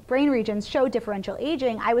brain regions show differential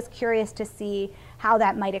aging, I was curious to see how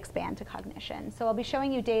that might expand to cognition. So I'll be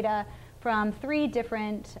showing you data from 3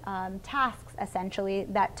 different tasks, essentially,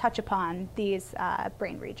 that touch upon these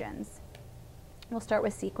brain regions. We'll start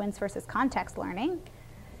with sequence versus context learning.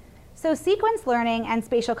 So sequence learning and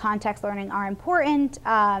spatial context learning are important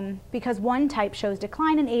because one type shows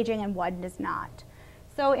decline in aging and one does not.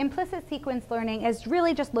 So implicit sequence learning is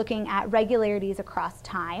really just looking at regularities across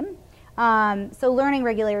time. So learning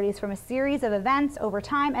regularities from a series of events over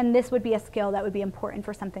time, and this would be a skill that would be important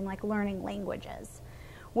for something like learning languages.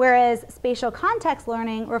 Whereas spatial context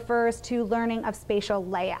learning refers to learning of spatial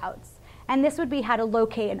layouts. And this would be how to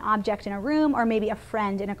locate an object in a room or maybe a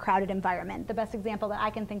friend in a crowded environment. The best example that I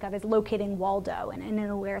can think of is locating Waldo in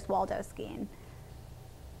an Where's Waldo scheme.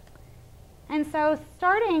 And so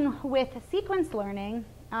starting with sequence learning,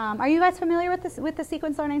 are you guys familiar with the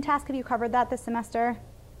sequence learning task? Have you covered that this semester?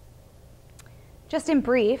 Just in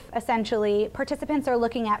brief, essentially, participants are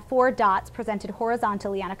looking at 4 dots presented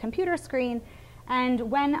horizontally on a computer screen.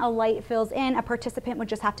 And when a light fills in, a participant would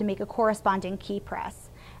just have to make a corresponding key press.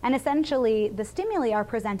 And essentially, the stimuli are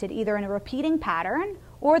presented either in a repeating pattern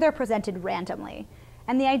or they're presented randomly.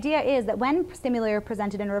 And the idea is that when stimuli are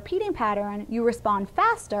presented in a repeating pattern, you respond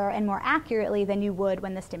faster and more accurately than you would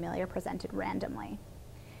when the stimuli are presented randomly.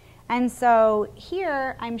 And so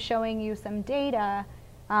here I'm showing you some data.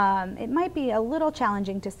 It might be a little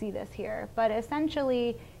challenging to see this here, but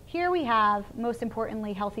essentially, here we have, most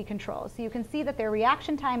importantly, healthy controls. So you can see that their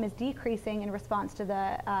reaction time is decreasing in response to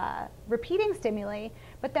the repeating stimuli,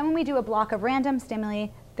 but then when we do a block of random stimuli,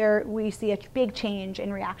 we see a big change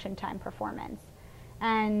in reaction time performance.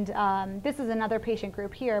 And this is another patient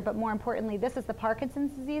group here, but more importantly, this is the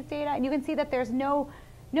Parkinson's disease data, and you can see that there's no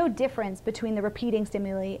difference between the repeating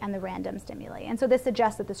stimuli and the random stimuli. And so this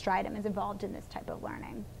suggests that the striatum is involved in this type of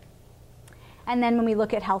learning. And then when we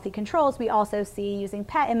look at healthy controls, we also see, using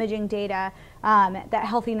PET imaging data, that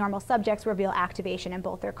healthy normal subjects reveal activation in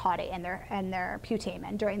both their caudate and their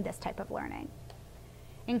putamen during this type of learning.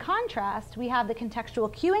 In contrast, we have the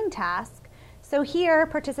contextual cueing task. So here,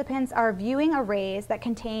 participants are viewing arrays that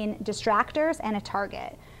contain distractors and a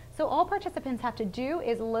target. So all participants have to do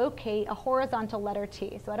is locate a horizontal letter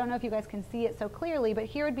T. So I don't know if you guys can see it so clearly, but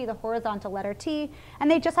here would be the horizontal letter T,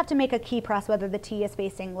 and they just have to make a key press whether the T is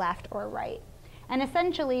facing left or right. And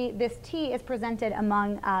essentially, this T is presented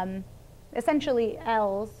among essentially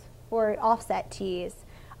L's, or offset T's.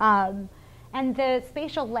 And the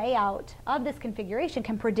spatial layout of this configuration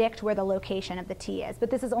can predict where the location of the T is, but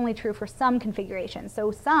this is only true for some configurations.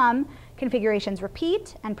 So some configurations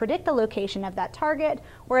repeat and predict the location of that target,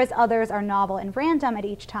 whereas others are novel and random at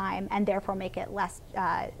each time and therefore make it less,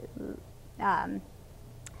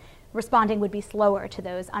 responding would be slower to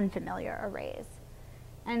those unfamiliar arrays.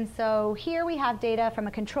 And so here we have data from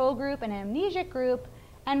a control group and an amnesic group,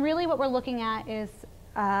 and really what we're looking at is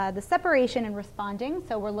the separation in responding.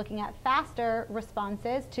 So we're looking at faster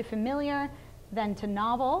responses to familiar than to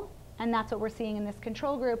novel, and that's what we're seeing in this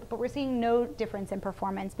control group, but we're seeing no difference in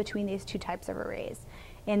performance between these two types of arrays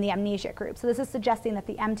in the amnesic group. So this is suggesting that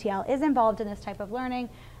the MTL is involved in this type of learning,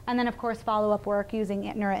 and then of course follow-up work using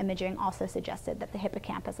neuroimaging also suggested that the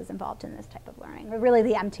hippocampus is involved in this type of learning, or really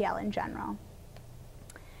the MTL in general.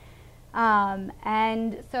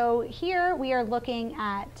 And so here we are looking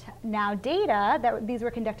at now data that these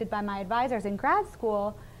were conducted by my advisors in grad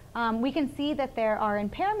school. We can see that there are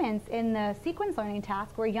impairments in the sequence learning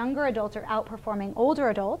task where younger adults are outperforming older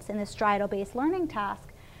adults in the striatal-based learning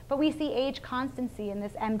task, but we see age constancy in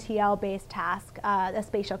this MTL-based task, the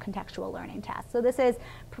spatial contextual learning task. So this is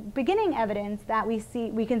beginning evidence that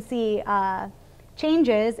we can see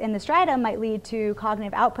changes in the striatum might lead to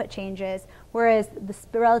cognitive output changes, whereas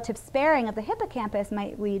the relative sparing of the hippocampus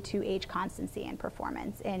might lead to age constancy and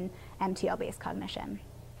performance in MTL-based cognition.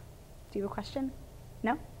 Do you have a question?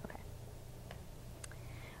 No? Okay.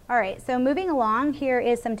 All right, so moving along, here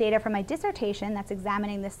is some data from my dissertation that's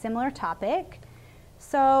examining this similar topic.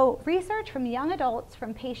 So research from young adults,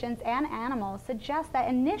 from patients and animals suggests that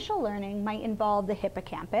initial learning might involve the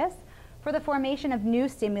hippocampus for the formation of new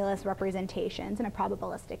stimulus representations in a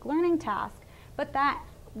probabilistic learning task, but that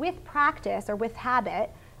with practice or with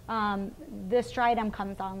habit, the striatum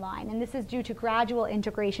comes online, and this is due to gradual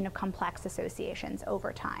integration of complex associations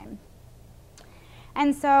over time.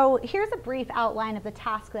 And so here's a brief outline of the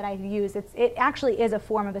task that I've used. It actually is a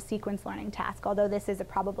form of a sequence learning task, although this is a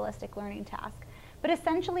probabilistic learning task. But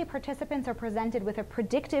essentially, participants are presented with a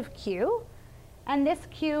predictive cue, and this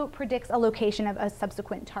cue predicts a location of a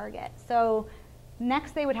subsequent target. So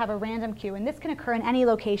next they would have a random cue, and this can occur in any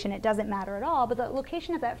location, it doesn't matter at all, but the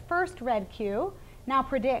location of that first red cue now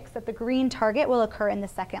predicts that the green target will occur in the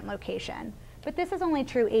second location. But this is only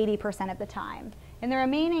true 80% of the time. In the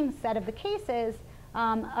remaining set of the cases,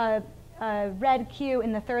 a red cue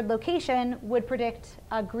in the third location would predict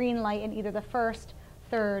a green light in either the first,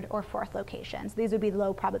 third, or fourth locations. These would be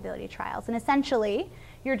low probability trials. And essentially,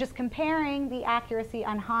 you're just comparing the accuracy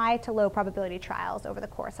on high to low probability trials over the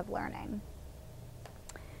course of learning.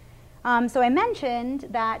 So I mentioned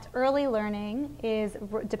that early learning is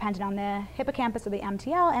dependent on the hippocampus or the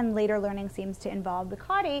MTL, and later learning seems to involve the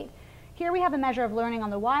caudate. Here we have a measure of learning on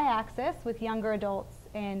the y-axis with younger adults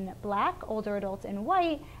in black, older adults in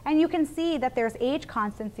white, and you can see that there's age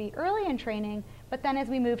constancy early in training, but then as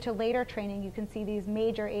we move to later training, you can see these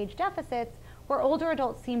major age deficits where older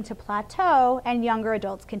adults seem to plateau and younger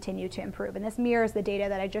adults continue to improve. And this mirrors the data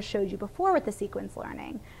that I just showed you before with the sequence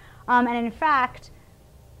learning. And in fact,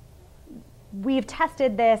 we've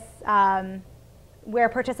tested this where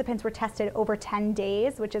participants were tested over 10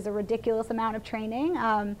 days, which is a ridiculous amount of training.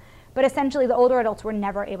 But essentially, the older adults were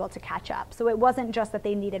never able to catch up. So it wasn't just that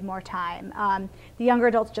they needed more time. The younger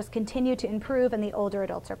adults just continue to improve, and the older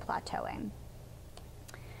adults are plateauing.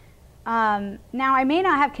 Now, I may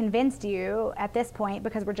not have convinced you at this point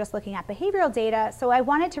because we're just looking at behavioral data, so I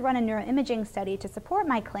wanted to run a neuroimaging study to support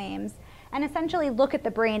my claims and essentially look at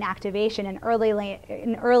the brain activation in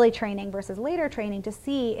early training versus later training to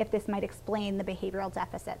see if this might explain the behavioral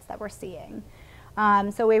deficits that we're seeing.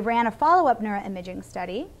 So we ran a follow-up neuroimaging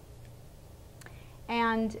study.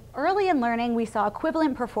 And early in learning, we saw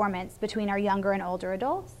equivalent performance between our younger and older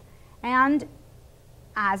adults. And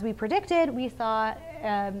as we predicted, we saw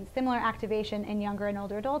similar activation in younger and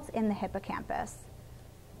older adults in the hippocampus.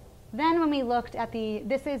 Then when we looked at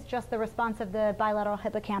this is just the response of the bilateral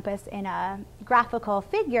hippocampus in a graphical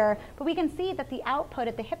figure, but we can see that the output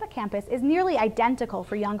at the hippocampus is nearly identical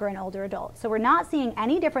for younger and older adults. So we're not seeing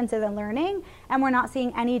any differences in learning, and we're not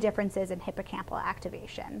seeing any differences in hippocampal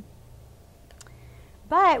activation.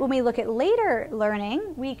 But when we look at later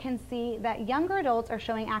learning, we can see that younger adults are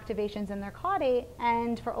showing activations in their caudate,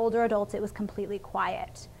 and for older adults, it was completely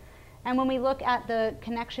quiet. And when we look at the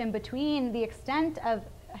connection between the extent of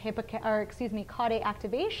caudate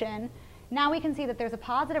activation, now we can see that there's a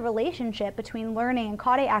positive relationship between learning and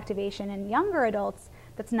caudate activation in younger adults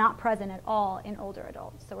that's not present at all in older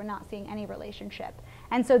adults. So we're not seeing any relationship.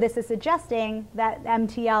 And so this is suggesting that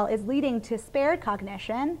MTL is leading to spared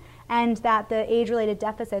cognition, and that the age-related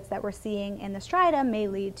deficits that we're seeing in the striatum may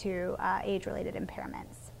lead to age-related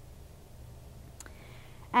impairments.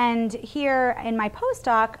 And here in my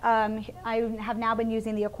postdoc, I have now been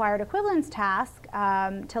using the acquired equivalence task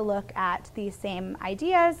to look at these same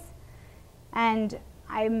ideas. And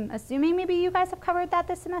I'm assuming maybe you guys have covered that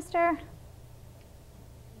this semester.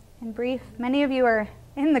 In brief, many of you are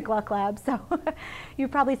in the Gluck lab, so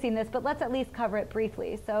you've probably seen this, but let's at least cover it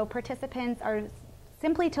briefly. So participants are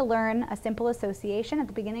simply to learn a simple association at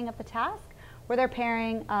the beginning of the task where they're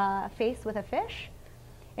pairing a face with a fish.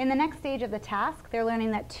 In the next stage of the task, they're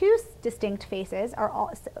learning that two distinct faces are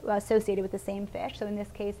all associated with the same fish. So in this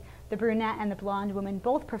case, the brunette and the blonde woman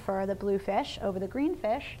both prefer the blue fish over the green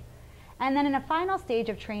fish. And then in a final stage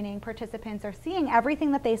of training, participants are seeing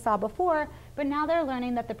everything that they saw before, but now they're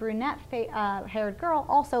learning that the brunette-haired girl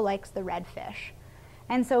also likes the red fish.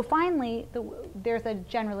 And so finally, there's a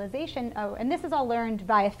generalization, and this is all learned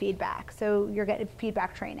via feedback, so you're getting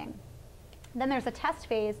feedback training. Then there's a test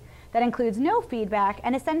phase that includes no feedback,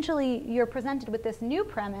 and essentially you're presented with this new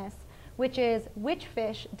premise, which is, which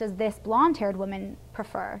fish does this blonde-haired woman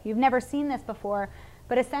prefer? You've never seen this before,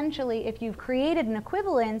 but essentially if you've created an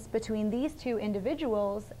equivalence between these two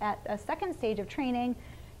individuals at a second stage of training,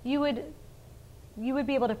 you would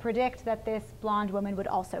be able to predict that this blonde woman would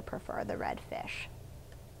also prefer the red fish.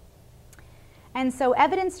 And so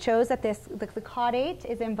evidence shows that the caudate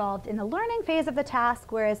is involved in the learning phase of the task,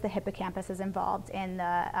 whereas the hippocampus is involved in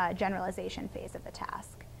the generalization phase of the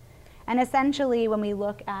task. And essentially, when we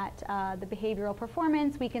look at the behavioral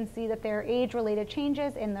performance, we can see that there are age-related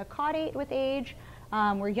changes in the caudate with age,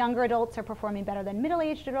 where younger adults are performing better than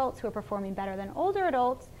middle-aged adults, who are performing better than older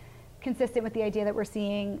adults, consistent with the idea that we're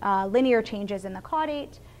seeing linear changes in the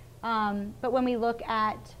caudate. But when we look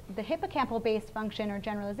at the hippocampal-based function or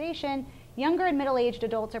generalization, younger and middle-aged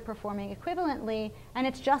adults are performing equivalently, and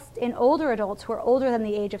it's just in older adults who are older than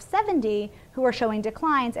the age of 70 who are showing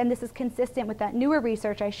declines, and this is consistent with that newer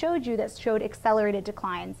research I showed you that showed accelerated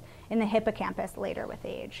declines in the hippocampus later with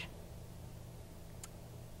age.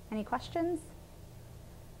 Any questions?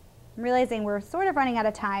 I'm realizing we're sort of running out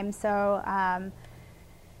of time, so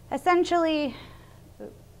essentially,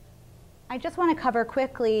 I just want to cover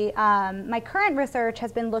quickly, my current research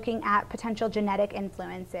has been looking at potential genetic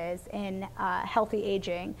influences in healthy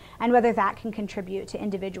aging and whether that can contribute to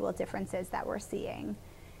individual differences that we're seeing.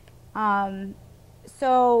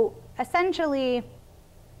 So essentially,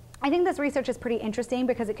 I think this research is pretty interesting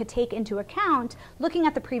because it could take into account, looking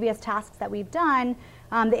at the previous tasks that we've done,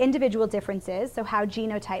 the individual differences, so how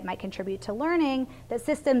genotype might contribute to learning, that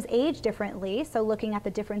systems age differently, so looking at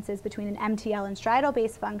the differences between an MTL and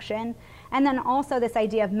striatal-based function, and then also this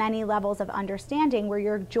idea of many levels of understanding where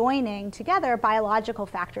you're joining together biological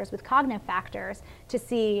factors with cognitive factors to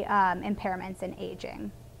see impairments in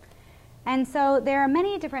aging. And so there are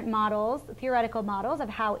many different models, theoretical models, of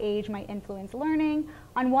how age might influence learning.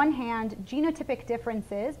 On one hand, genotypic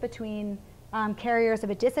differences between carriers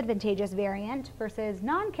of a disadvantageous variant versus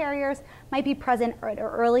non-carriers might be present at an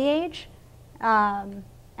early age and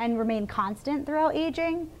remain constant throughout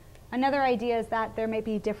aging. Another idea is that there may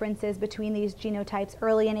be differences between these genotypes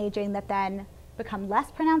early in aging that then become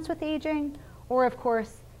less pronounced with aging, or of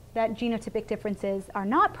course, that genotypic differences are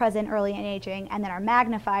not present early in aging and then are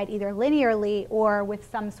magnified either linearly or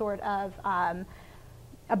with some sort of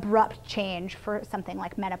abrupt change for something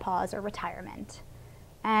like menopause or retirement.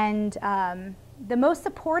 And the most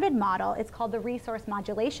supported model is called the resource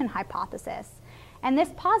modulation hypothesis. And this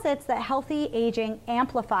posits that healthy aging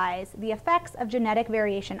amplifies the effects of genetic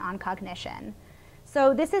variation on cognition.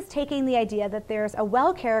 So this is taking the idea that there's a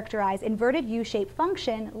well-characterized inverted U-shaped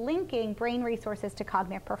function linking brain resources to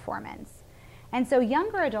cognitive performance. And so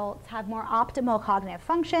younger adults have more optimal cognitive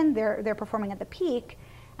function, they're performing at the peak,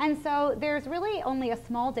 and so there's really only a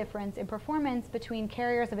small difference in performance between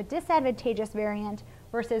carriers of a disadvantageous variant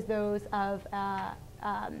versus those of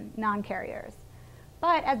non-carriers.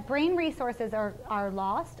 But as brain resources are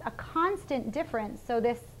lost, a constant difference, so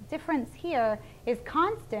this difference here is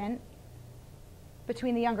constant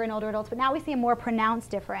between the younger and older adults, but now we see a more pronounced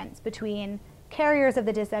difference between carriers of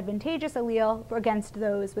the disadvantageous allele against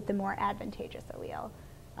those with the more advantageous allele.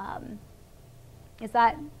 Is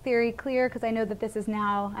that theory clear? Because I know that this is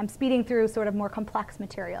now, I'm speeding through sort of more complex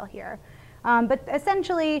material here. But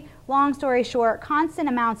essentially, long story short, constant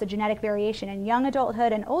amounts of genetic variation in young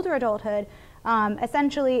adulthood and older adulthood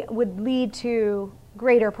essentially would lead to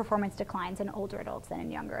greater performance declines in older adults than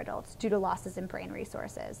in younger adults due to losses in brain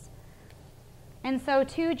resources. And so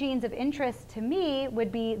two genes of interest to me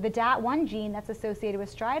would be the DAT1 gene that's associated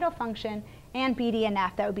with striatal function and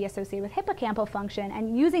BDNF that would be associated with hippocampal function,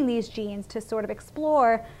 and using these genes to sort of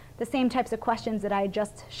explore the same types of questions that I had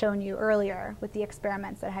just shown you earlier with the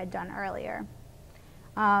experiments that I had done earlier.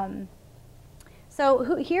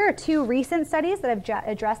 So here are two recent studies that have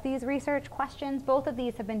addressed these research questions. Both of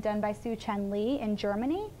these have been done by Su-Chen Lee in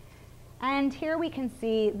Germany. And here we can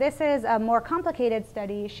see, this is a more complicated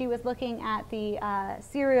study. She was looking at the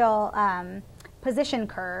serial position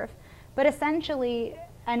curve, but essentially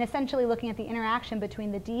looking at the interaction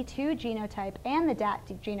between the D2 genotype and the DAT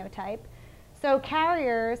genotype. So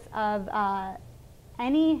carriers of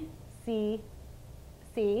any C,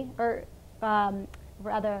 or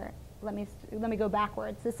rather, let me go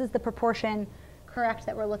backwards. This is the proportion correct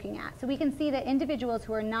that we're looking at. So we can see that individuals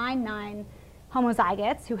who are 9/9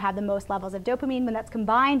 homozygotes, who have the most levels of dopamine, when that's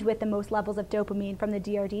combined with the most levels of dopamine from the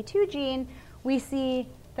DRD2 gene, we see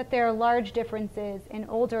that there are large differences in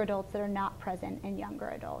older adults that are not present in younger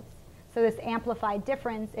adults. So this amplified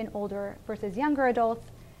difference in older versus younger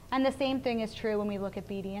adults. And the same thing is true when we look at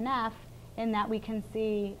BDNF, in that we can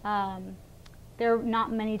see there are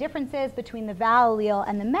not many differences between the VAL allele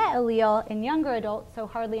and the MET allele in younger adults, so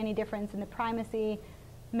hardly any difference in the primacy,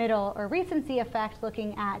 middle, or recency effect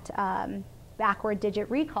looking at backward digit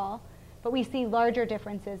recall. But we see larger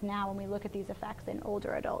differences now when we look at these effects in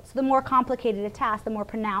older adults. So the more complicated a task, the more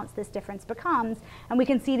pronounced this difference becomes, and we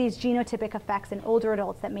can see these genotypic effects in older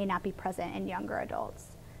adults that may not be present in younger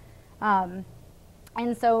adults.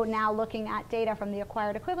 And so now looking at data from the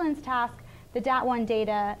acquired equivalence task, the DAT1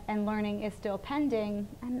 data and learning is still pending,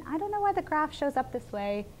 and I don't know why the graph shows up this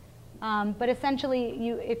way, but essentially,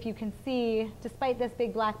 if you can see, despite this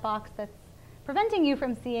big black box that's preventing you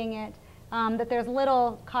from seeing it, that there's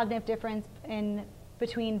little cognitive difference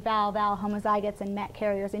between VAL homozygotes and MET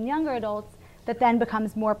carriers in younger adults that then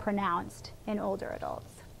becomes more pronounced in older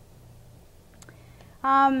adults.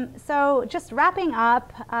 So just wrapping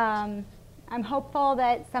up, I'm hopeful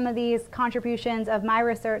that some of these contributions of my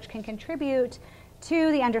research can contribute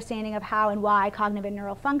to the understanding of how and why cognitive and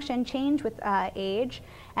neural function change with age.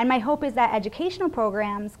 And my hope is that educational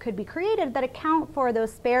programs could be created that account for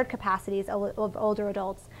those spared capacities of older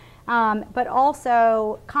adults, but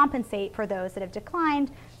also compensate for those that have declined,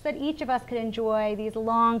 so that each of us could enjoy these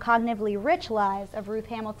long, cognitively rich lives of Ruth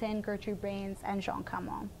Hamilton, Gertrude Brains, and Jean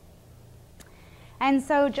Calment. And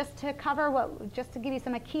so just to give you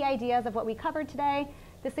some key ideas of what we covered today,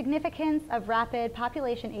 the significance of rapid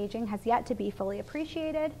population aging has yet to be fully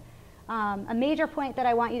appreciated. A major point that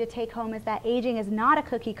I want you to take home is that aging is not a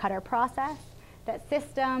cookie cutter process, that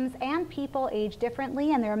systems and people age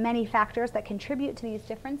differently, and there are many factors that contribute to these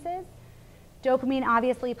differences. Dopamine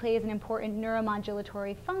obviously plays an important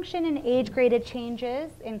neuromodulatory function in age-graded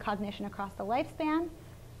changes in cognition across the lifespan.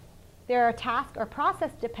 There are task or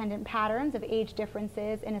process-dependent patterns of age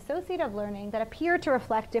differences in associative learning that appear to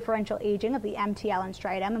reflect differential aging of the MTL and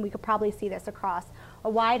striatum, and we could probably see this across a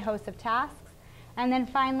wide host of tasks. And then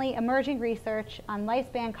finally, emerging research on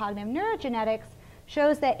lifespan cognitive neurogenetics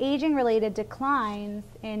shows that aging-related declines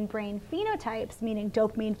in brain phenotypes, meaning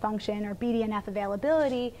dopamine function or BDNF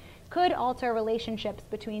availability, could alter relationships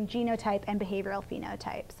between genotype and behavioral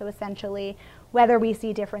phenotype. So essentially, whether we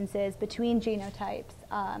see differences between genotypes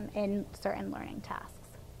in certain learning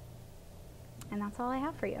tasks. And that's all I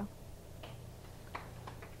have for you.